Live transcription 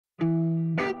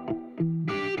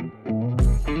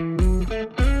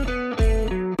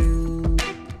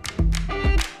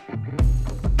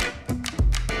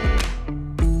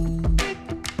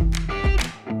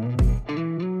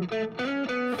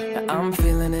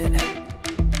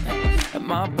it.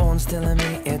 My bones telling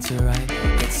me it's right.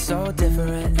 It's so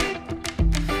different.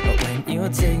 But when you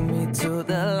take me to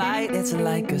the light, it's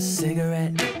like a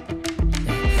cigarette.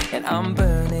 And I'm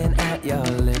burning at your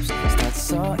lips. Start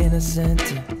so innocent.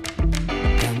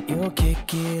 Then you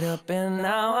kick it up, and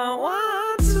now I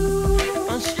want to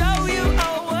show you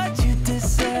all what you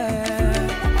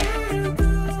deserve.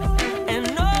 And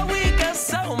know we got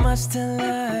so much to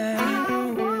learn.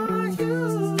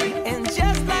 And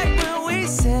just like when we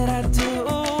said I do,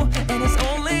 and it's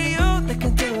only you that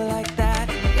can do it like that.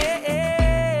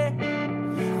 Yeah,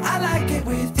 I like it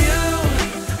with you.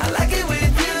 I like it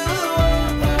with you.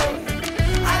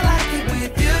 I like it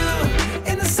with you.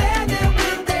 In the sand that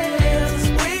we'll dance.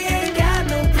 We ain't got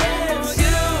no plans.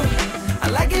 You, I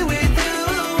like it with you.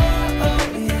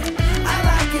 Yeah, I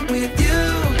like it with you.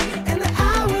 And the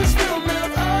hours will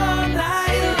melt all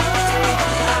night long.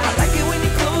 I like it when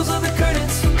you close all the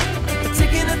curtains,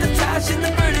 taking out the trash and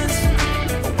the burdens.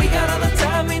 We got all the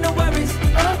time, ain't no worries.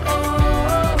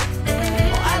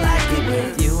 I like it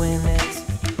with you in it.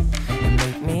 And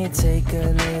make me take a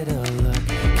little look.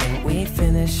 Can we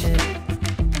finish it?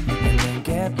 And then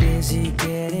get busy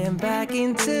getting back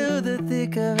into the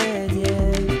thick of it,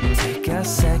 yeah. Take a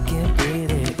second,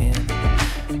 breathe it in,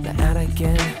 then out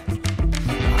again.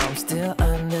 I'm still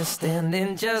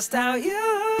understanding just how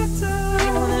you do.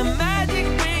 The magic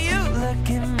when you look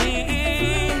at me.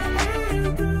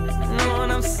 Know what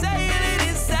I'm saying? It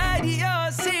inside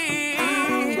your seat.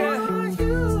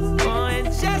 Oh, and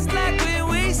just like when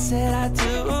we said I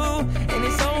do, and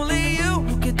it's only you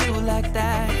who could do like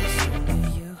that. It's only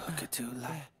you who could do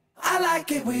like. I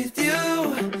like it with you.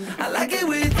 I like it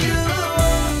with you.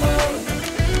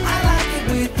 I like it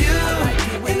with you.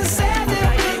 In the sand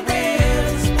that we'll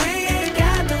dance. We ain't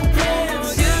got no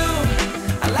plans. You,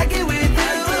 I like it with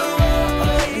you.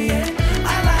 Yeah,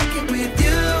 I like it with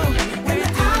you. And the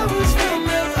hours will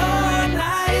melt all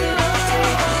night long.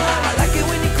 I like it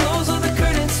when you close all the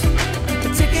curtains,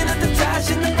 taking out the trash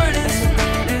and the burdens.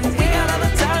 We got all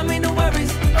the time, ain't no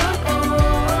worries.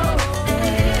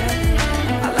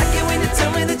 I like it when you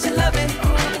tell me that you love it,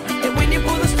 and when you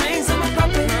pull the strings on my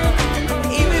puppet.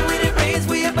 Even when it rains,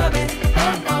 we above it.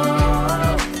 Oh,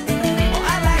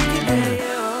 I like it with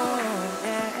you.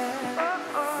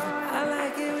 I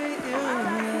like it with you.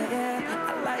 Yeah,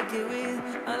 I like it with.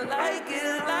 I like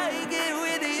it